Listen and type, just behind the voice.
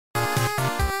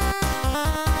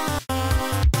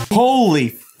Holy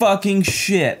fucking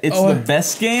shit. It's the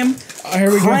best game.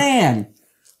 Here we go.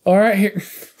 Alright, here.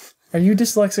 Are you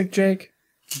dyslexic, Jake?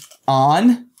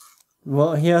 On?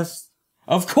 Well, yes.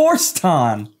 Of course,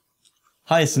 Ton.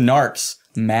 Highest narcs.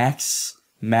 Max.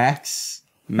 Max.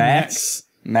 Max.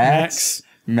 Max.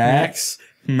 Max.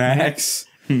 Max.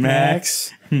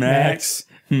 Max. Max.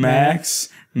 Max.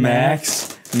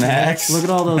 Max. Max. Look at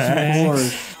all those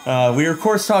fours. We are, of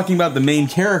course, talking about the main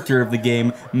character of the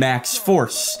game, Max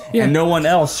Force, and no one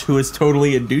else who is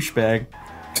totally a douchebag.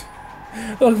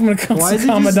 Welcome to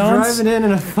Commandants.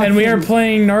 And we are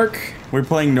playing Narc. We're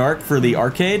playing Narc for the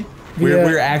arcade.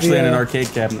 We're actually in an arcade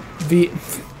cabinet.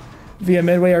 Via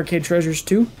Midway Arcade Treasures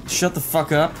 2. Shut the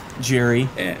fuck up, Jerry.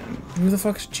 And who the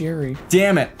fuck's Jerry?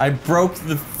 Damn it! I broke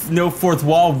the no fourth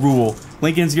wall rule.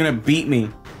 Lincoln's gonna beat me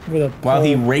while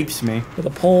he rapes me with a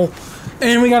pole.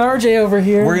 And we got RJ over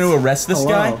here. We're gonna arrest this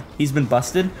guy. He's been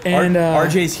busted. And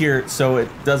RJ's here, so it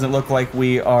doesn't look like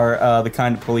we are the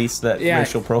kind of police that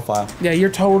racial profile. Yeah, you're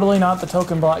totally not the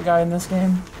token black guy in this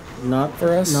game. Not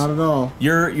for us. Not at all.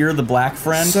 You're the black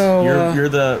friend. So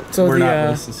we're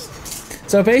not racist.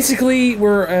 So basically,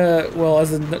 we're well,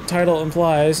 as the title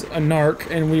implies, a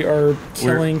narc, and we are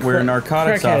killing. We're a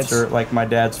narcotics crackheads. officer, like my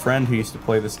dad's friend who used to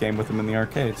play this game with him in the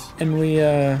arcades. And we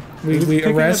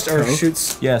arrest or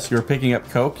shoots. Yes, you're picking up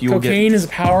coke. Cocaine is a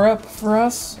power up for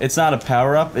us. It's not a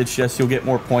power up. It's just you'll get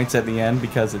more points at the end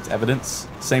because it's evidence.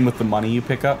 Same with the money you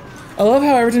pick up. I love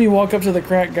how every time you walk up to the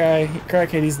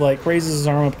crackhead, he's like raises his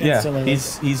arm up instantly. Yeah,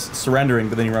 he's surrendering,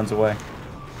 but then he runs away.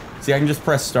 See, I can just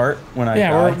press start when I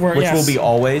die, which will be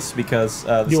always because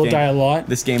you will die a lot.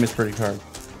 This game is pretty hard.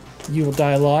 You will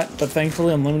die a lot, but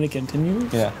thankfully unlimited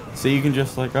continues. Yeah. So you can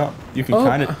just like you can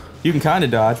kind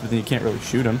of dodge, but then you can't really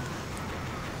shoot him.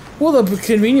 Well, the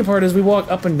convenient part is we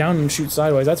walk up and down and shoot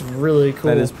sideways. That's really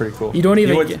cool. That is pretty cool. You don't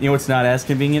even. You know what's not as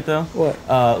convenient though?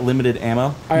 What? Limited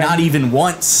ammo. Not even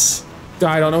once.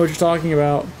 I don't know what you're talking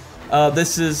about.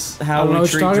 This is how we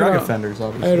treat drug offenders,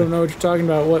 obviously. I don't know what you're talking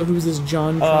about. Who's this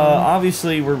JANTRAN?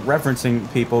 Obviously, we're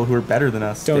referencing people who are better than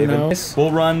us, David. Know.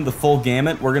 We'll run the full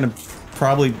gamut. We're gonna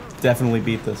definitely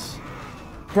beat this.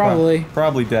 Probably.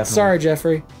 Probably definitely. Sorry,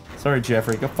 Jeffrey. Sorry,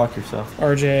 Jeffrey. Go fuck yourself.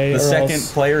 RJ. The second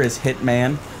player is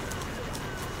Hitman,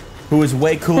 who is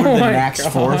way cooler than Max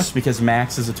Force because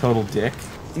Max is a total dick.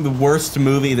 The worst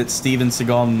movie that Steven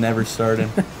Seagal never starred in.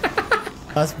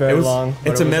 That's very long.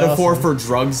 It's a metaphor for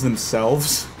drugs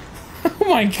themselves. Oh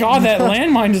my god, that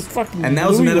landmine just fucking And that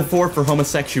was a metaphor for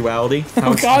homosexuality.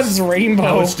 Oh god, it's rainbow.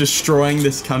 How it's destroying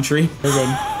this country.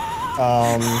 Sorry,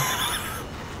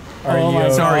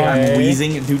 I'm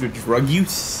wheezing due to drug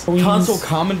use. Console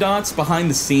Commandants behind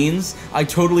the scenes. I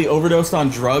totally overdosed on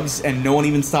drugs and no one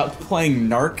even stopped playing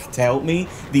Narc to help me.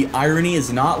 The irony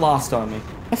is not lost on me.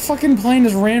 A fucking plane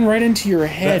just ran right into your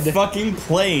head. That fucking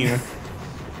plane.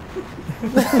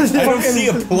 I don't see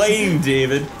a plane,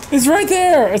 David. It's right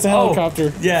there. It's a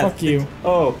helicopter. Yeah. Fuck you.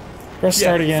 Oh. Press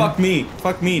start again. Fuck me.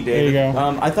 Fuck me, David. There you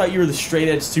go. I thought you were the straight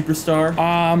edge superstar.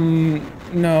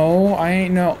 No, I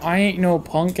ain't no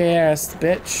punk ass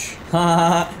bitch.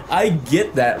 Haha, I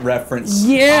get that reference.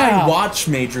 Yeah. I watch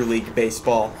Major League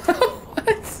Baseball. What?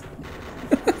 It's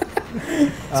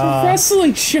a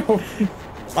wrestling show.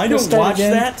 I don't watch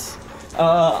that.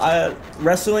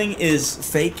 Wrestling is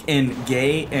fake and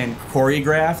gay and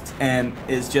choreographed and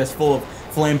is just full of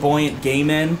flamboyant gay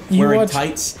men wearing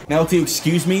tights. Now, if you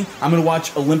excuse me, I'm gonna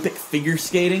watch Olympic figure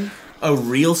skating, a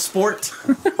real sport.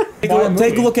 Take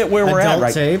a look at where we're at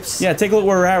right now. Yeah, take a look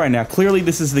where we're at right now. Clearly,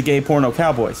 this is the gay porno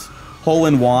cowboys. Hole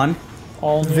in one.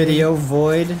 Video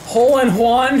void. Hole in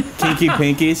one. Kinky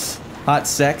pinkies. Hot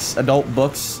sex, adult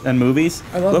books, and movies.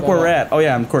 Look where we're at. Oh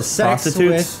yeah, and of course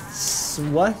prostitutes.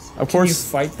 What? Of course. Can you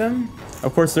fight them?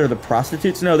 Of course, they're the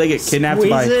prostitutes. No, they get kidnapped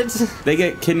They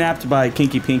get kidnapped by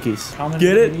kinky pinkies.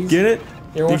 Get it? Get it?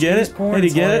 You get it? Hey, do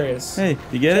you get it? Hey,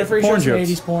 you get it? Porn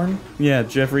jokes. 80s porn. Yeah,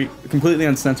 Jeffrey, completely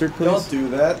uncensored, please. Don't do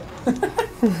that.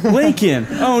 Lincoln!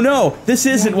 Oh no, this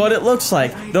isn't what it looks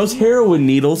like. Those heroin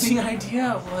needles. The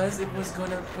idea was it was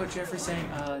going to put Jeffrey saying,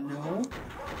 no.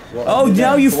 Well, oh,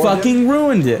 now you fucking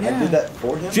ruined it. I did that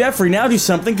for him. Jeffrey, now do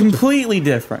something completely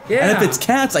different. Yeah. And if it's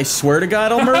cats, I swear to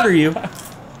God, I'll murder you.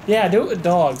 Yeah, do it with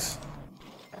dogs.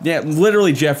 Yeah,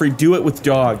 literally, Jeffrey, do it with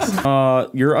dogs.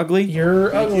 You're ugly?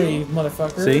 You're ugly,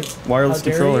 motherfucker. See? Wireless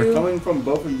controller. Coming from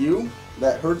both of you,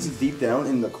 that hurts deep down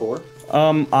in the core.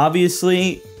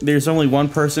 Obviously, there's only one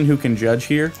person who can judge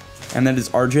here, and that is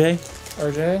RJ.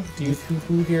 RJ,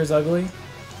 who here is ugly?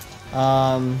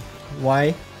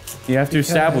 Why? You have to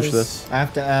establish this. I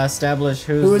have to establish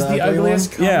who is the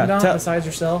ugliest commandant besides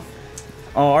yourself?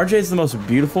 Oh, RJ's the most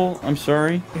beautiful. I'm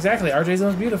sorry. Exactly. RJ's the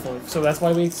most beautiful, so that's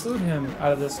why we exclude him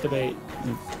out of this debate.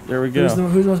 There we go. Who's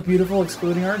the most beautiful,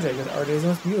 excluding RJ? Because RJ's the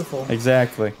most beautiful.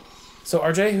 Exactly. So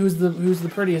RJ, who's the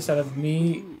prettiest out of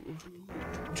me,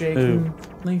 Jake, and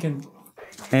Lincoln,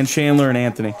 and Chandler and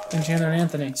Anthony. and Chandler and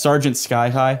Anthony? Sergeant Sky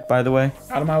High, by the way.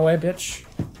 Out of my way, bitch.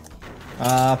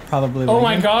 Probably. Oh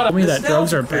my God! Tell me that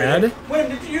drugs are bad. When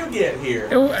did you get here?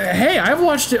 Hey, I've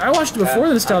watched it. I watched it before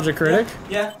the Nostalgia Critic.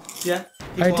 Yeah.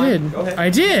 I did. Go ahead.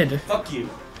 I did. Fuck you.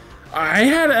 I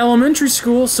had elementary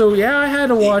school, so yeah, I had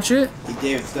to watch it.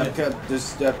 Hey David,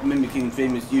 stop mimicking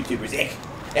famous YouTubers.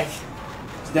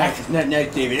 It's not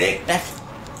nice, David.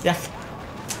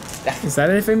 Is that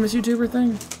a famous YouTuber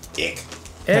thing?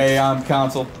 Hey, I'm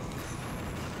Consul.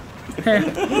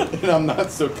 And I'm not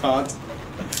so cont.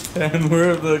 And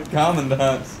we're the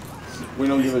Commandants. We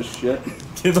don't give a shit.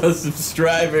 Give us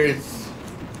subscribers.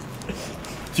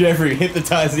 Jeffrey,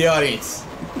 hypnotize the audience.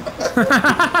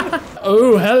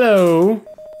 Oh, hello.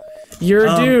 You're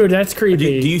a dude. That's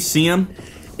creepy. Do you see him?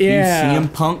 Yeah. Do you see him,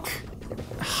 punk?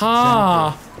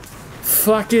 Ha.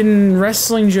 Fucking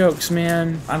wrestling jokes,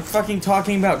 man. I'm fucking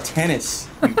talking about tennis,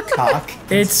 you cock.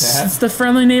 It's the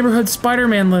friendly neighborhood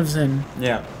Spider-Man lives in.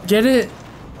 Yeah. Get it?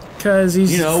 Because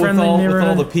he's with friendly all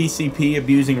neighborhood. the PCP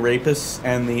abusing rapists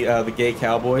and the gay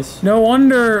cowboys. No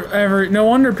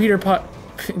wonder Peter Parker.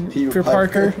 Peter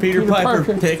Piper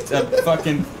picked a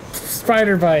fucking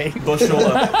spider bite. bushel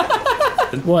of...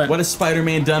 What? What has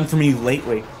Spider-Man done for me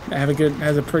lately?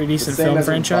 Has a pretty decent film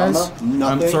franchise. Nothing.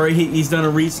 I'm sorry, he's done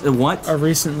a what?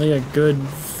 Recently a good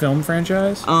film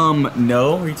franchise.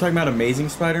 No. Are you talking about Amazing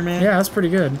Spider-Man? Yeah, that's pretty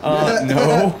good.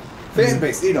 No. Fan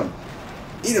base, eat them.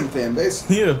 Eat them, fan base.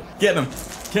 You, get him.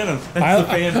 Get him. That's the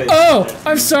fan base. Oh,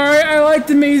 I'm sorry. I liked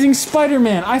Amazing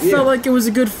Spider-Man. I felt like it was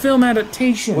a good film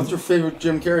adaptation. What's your favorite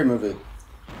Jim Carrey movie?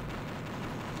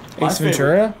 Ace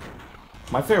Ventura?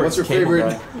 My favorite. What's your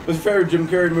favorite Jim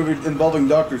Carrey movie involving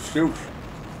Dr. Seuss?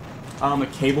 I'm a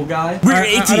cable guy. We're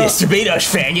atheists, debate us,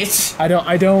 faggots.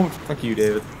 I don't. Fuck you,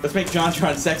 David. Let's make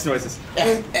JANTRAN sex noises.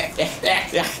 Is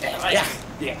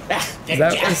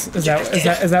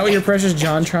that what your precious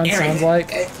JANTRAN sounds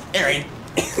like? Aaron.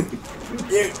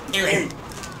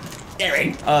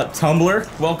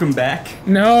 Tumblr, welcome back.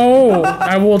 No,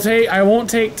 I won't take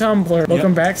Tumblr.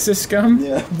 Welcome back, Syscum.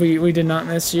 Yeah. We did not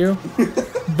miss you,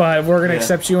 but we're gonna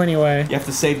accept you anyway. You have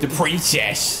to save the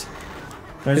princess.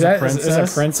 Is that a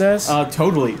princess?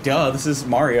 Totally. Duh, this is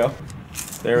Mario.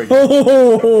 There we go.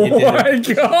 Oh You did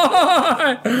my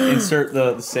God! Insert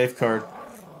the safe card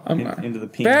into the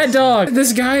penis. Bad dog.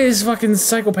 This guy is fucking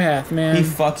psychopath, man. He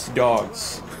fucks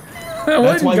dogs. I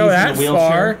wouldn't go that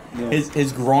far. Yeah.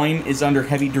 His groin is under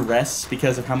heavy duress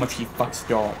because of how much he fucks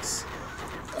dogs.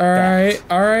 All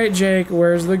right, Jake.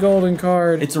 Where's the golden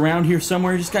card? It's around here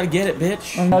somewhere. You just gotta get it,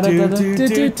 bitch.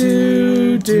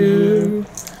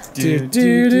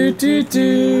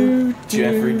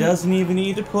 Jeffrey doesn't even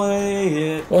need to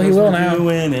play it. Well, he will now.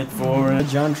 Doing it for him.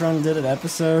 JANTRAN did it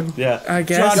episode. Yeah, I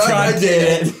guess. JANTRAN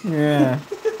did it. Yeah.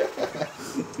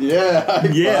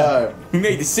 Yeah. We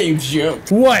made the same joke.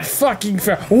 What fucking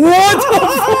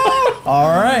what? All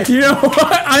right. You know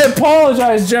what? I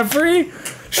apologize, Jeffrey.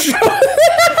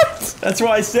 That's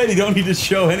why I said you don't need to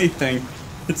show anything.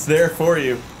 It's there for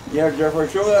you. Yeah, Jeffrey,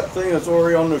 show that thing that's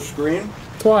already on the screen.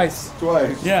 Twice.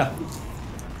 Yeah.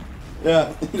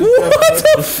 Yeah.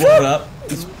 Just blow it up.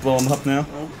 Just blow him up now.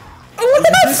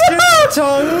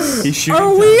 Tongues. He's shooting.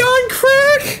 Are we on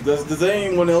crack? Does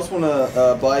anyone else want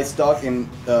to buy stock in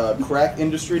crack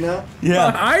industry now?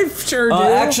 Yeah. I sure do.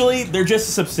 Actually, they're just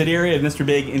a subsidiary of Mr.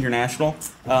 Big International,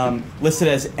 listed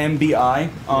as MBI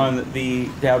on the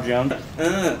Dow Jones.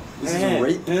 This is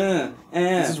rape.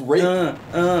 This is rape.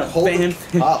 Hold the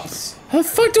cops. How the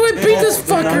fuck do I beat this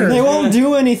fucker? They won't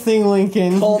do anything,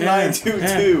 Lincoln. Call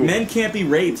 922. Men can't be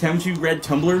raped. Haven't you read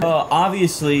Tumblr?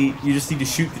 Obviously, you just need to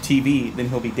shoot the TV, then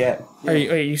he'll be dead. Are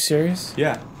you serious?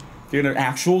 Yeah. Get an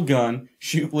actual gun,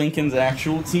 shoot Lincoln's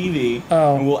actual TV,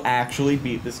 and we'll actually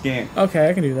beat this game. Okay,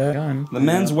 I can do that. Gun. The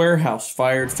Men's Warehouse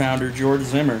fired founder George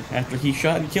Zimmer after he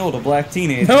shot and killed a black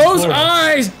teenager. Those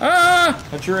eyes! Ah!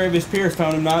 A jury of his peers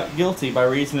found him not guilty by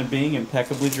reason of being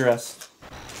impeccably dressed.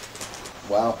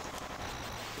 Wow.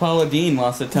 Paula Deen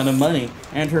lost a ton of money,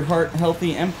 and her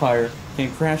heart-healthy empire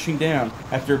came crashing down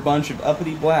after a bunch of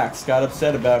uppity blacks got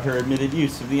upset about her admitted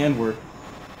use of the N-word.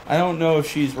 I don't know if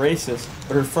she's racist,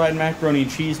 but her fried macaroni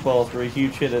and cheese balls were a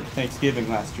huge hit at Thanksgiving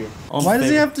last year. Why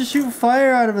does he have to shoot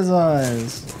fire out of his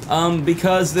eyes?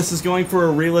 Because this is going for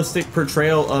a realistic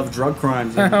portrayal of drug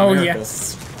crimes in America.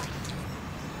 Yes.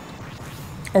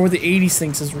 Or what the 80s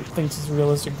thinks is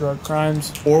realistic drug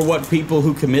crimes. Or what people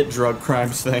who commit drug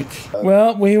crimes think.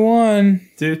 Well, we won.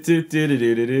 John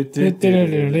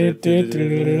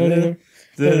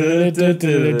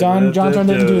John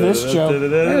didn't do this joke.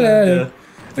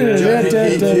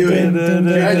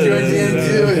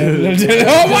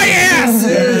 Oh my ass!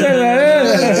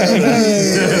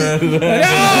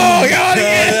 No, God,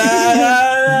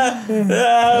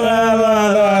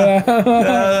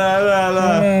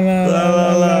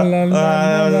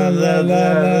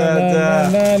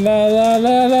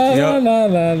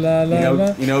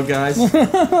 You know, guys,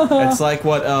 it's like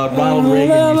what Ronald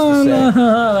Reagan used to say.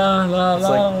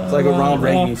 It's like what Ronald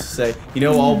Reagan used to say. You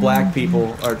know, all black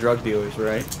people are drug dealers,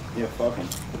 right? Yeah, fucking.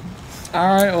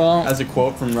 Alright, well. As a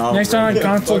quote from Ronald next time on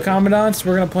Console Commandants,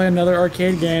 we're going to play another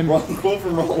arcade game. Quote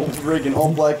from Ronald Reagan,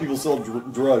 all black people sell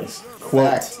drugs.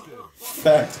 Quote.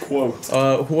 Fact quote.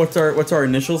 What's our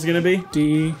initials gonna be?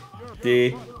 D.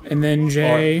 And then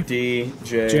J. R, D,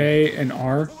 J. J and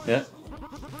R. Yeah.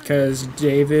 Because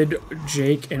David,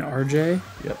 Jake, and RJ.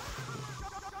 Yep.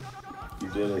 You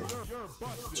did it.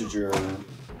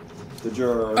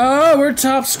 The Oh, we're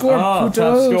top score. Oh,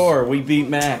 top score. We beat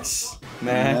Max.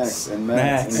 Max. And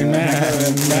Max.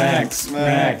 Max.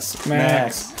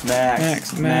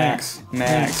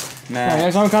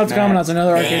 Next on Console Commandants,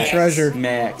 another arcade treasure.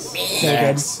 Max.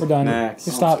 Okay, good. We're done. Max.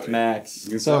 Stop. Max.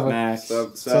 It's over. Max.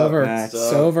 It's over. Max.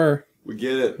 It's over. We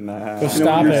get it. Max. Go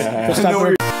stop it. Go stop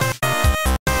it.